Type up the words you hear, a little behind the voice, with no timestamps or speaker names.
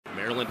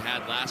Maryland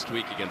had last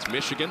week against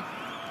Michigan.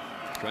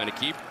 Trying to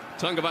keep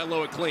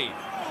Tagovailoa clean.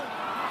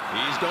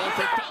 He's going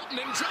for Felton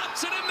and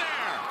drops it in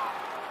there.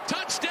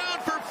 Touchdown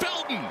for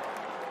Felton.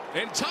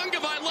 And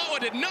Tagovailoa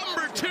to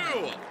number 2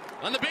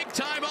 on the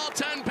big-time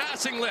all-time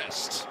passing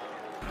list.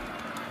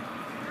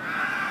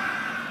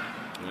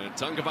 And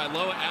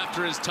Tagovailoa,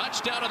 after his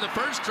touchdown on the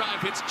first drive,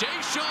 hits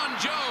Sean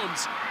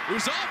Jones,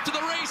 who's off to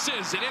the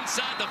races and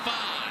inside the 5.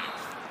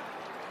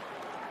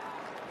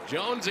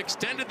 Jones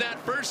extended that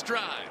first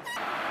drive.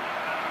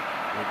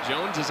 Well,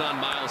 Jones is on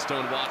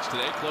milestone watch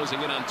today,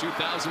 closing in on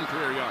 2,000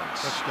 career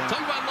yards.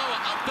 Tagovailoa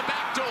out the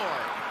back door,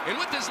 and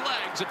with his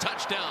legs, a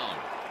touchdown.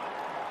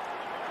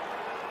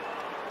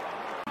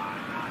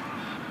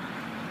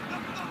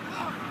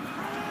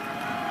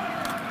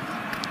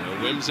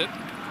 Whips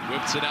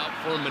it out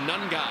for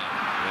Monungai.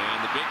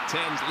 And the Big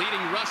Ten's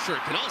leading rusher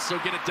can also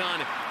get it done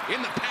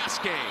in the pass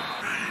game.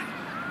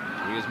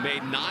 He has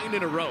made 9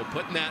 in a row,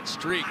 putting that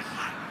streak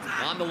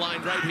on the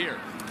line right here.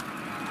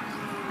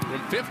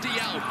 From 50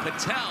 out,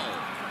 Patel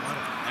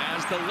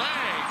has the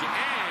leg,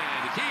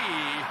 and he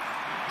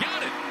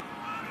got it.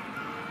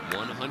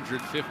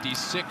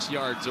 156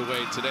 yards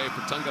away today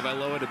for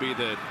Tagovailoa to be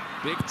the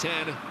Big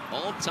Ten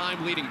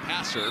all-time leading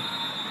passer.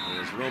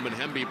 As Roman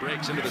Hemby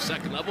breaks into the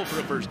second level for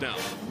a first down.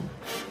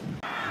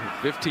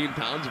 15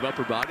 pounds of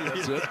upper body,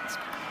 that's it. It's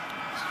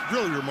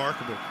really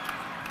remarkable.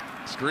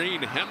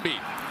 Screen, Hemby.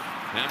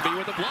 Hemby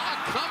with a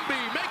block.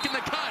 Hemby making the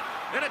cut,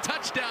 and a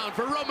touchdown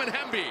for Roman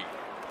Hemby.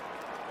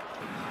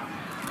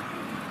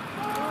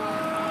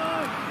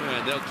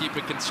 And they'll keep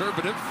it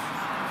conservative.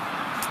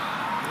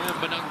 And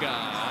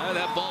Monungai,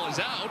 that ball is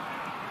out.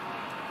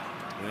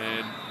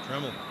 And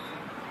Tremble.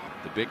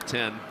 The Big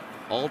Ten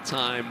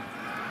all-time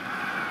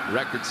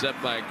record set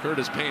by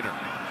Curtis Painter.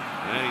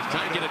 And he's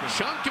trying to get a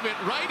chunk of it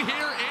right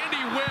here, and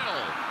he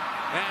will.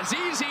 As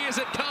easy as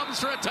it comes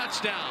for a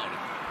touchdown.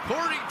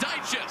 Corey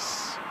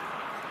Dyches.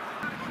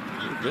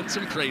 There have been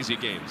some crazy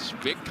games.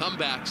 Big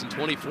comebacks in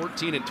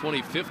 2014 and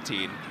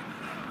 2015.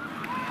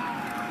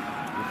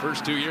 The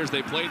first 2 years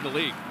they played in the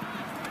league.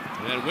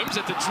 And whims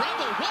it to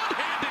Dremel.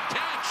 One-handed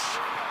catch.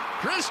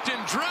 Christian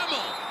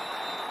Dremel.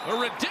 A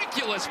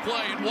ridiculous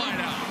play in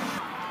wideout.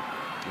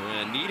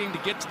 And needing to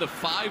get to the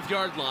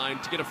 5-yard line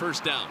to get a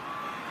first down.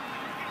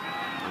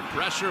 And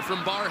pressure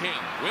from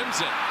Barham. Whims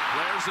it.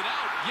 Flares it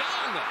out.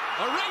 Young.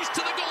 A race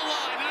to the goal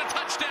line and a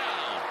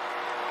touchdown.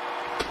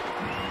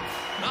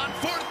 On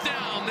 4th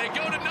down, they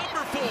go to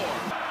number 4.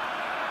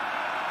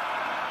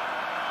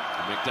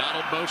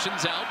 McDonald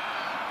motions out.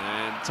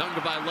 And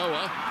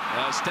Tagovailoa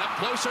a step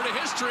closer to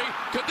history.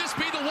 Could this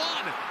be the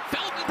one?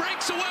 Felton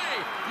breaks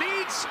away.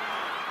 Needs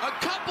a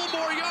couple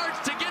more yards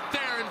to get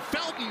there. And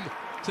Felton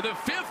to the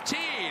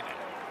 15.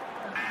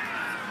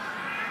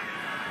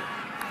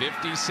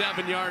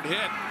 57-yard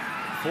hit.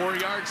 4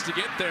 yards to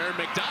get there.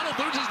 McDonald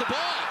loses the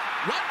ball.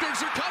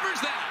 Rutgers recovers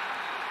that.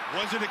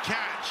 Was it a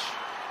catch?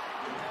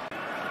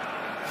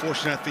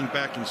 Forcing that thing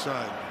back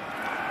inside.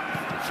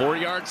 4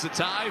 yards to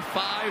tie.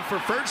 5 for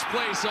first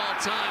place all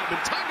time. And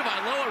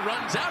Tagovailoa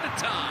runs out of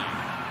time.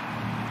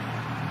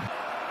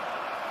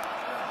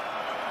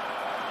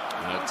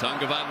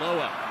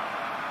 Tagovailoa.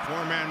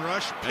 4-man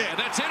rush. Pick. And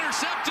that's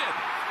intercepted.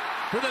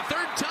 For the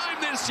 3rd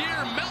time this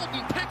year,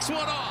 Melton picks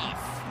one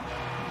off.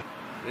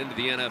 Into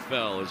the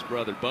NFL, his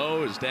brother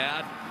Bo, his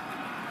dad,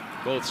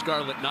 both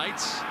Scarlet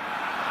Knights.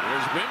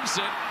 There's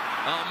Wimsett,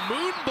 a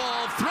moon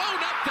ball thrown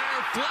up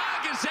there,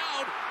 flag is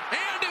out,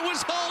 and it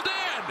was hauled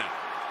in.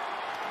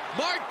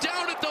 Marked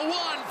down at the 1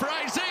 for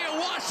Isaiah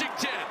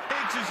Washington.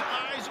 Takes his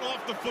eyes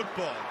off the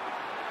football.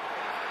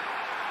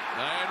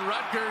 And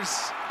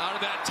Rutgers out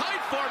of that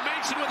tight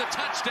formation with a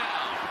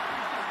touchdown.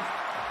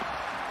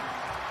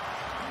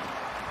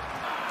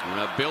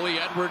 Billy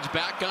Edwards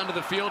back onto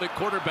the field at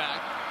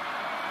quarterback.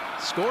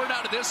 Scored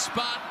out of this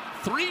spot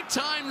 3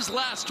 times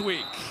last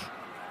week.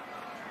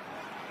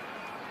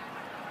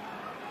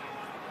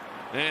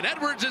 And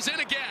Edwards is in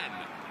again.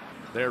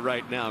 There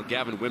right now,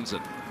 Gavin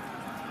Wimsatt.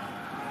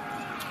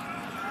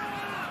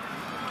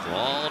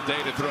 All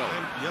day to throw.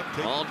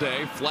 Yep, all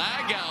day.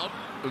 Flag out.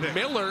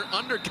 Miller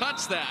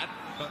undercuts that.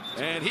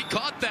 And he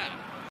caught that.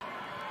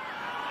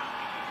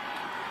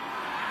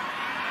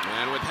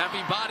 And with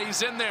heavy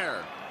bodies in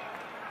there.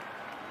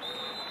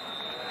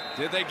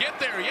 Did they get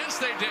there? Yes,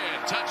 they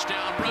did.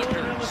 Touchdown, Rutgers.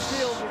 On the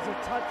field was a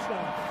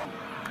touchdown.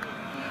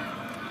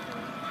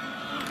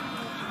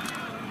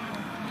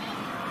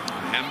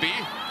 Hemby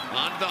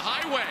on the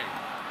highway.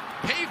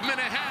 Pavement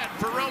ahead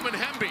for Roman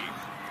Hemby.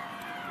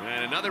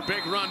 And another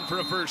big run for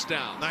a first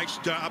down. Nice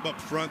job up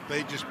front.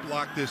 They just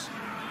blocked this.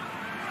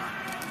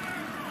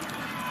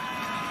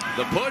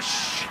 The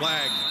push.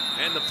 Flag.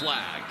 And the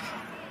flag.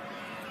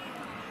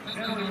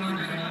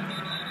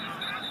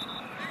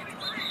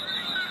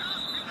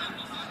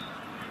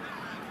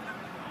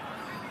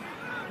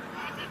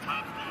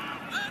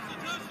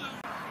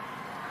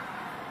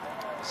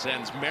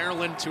 Sends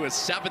Maryland to a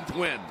 7th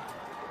win.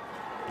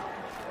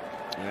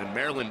 And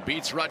Maryland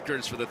beats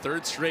Rutgers for the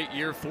 3rd straight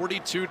year,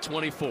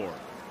 42-24.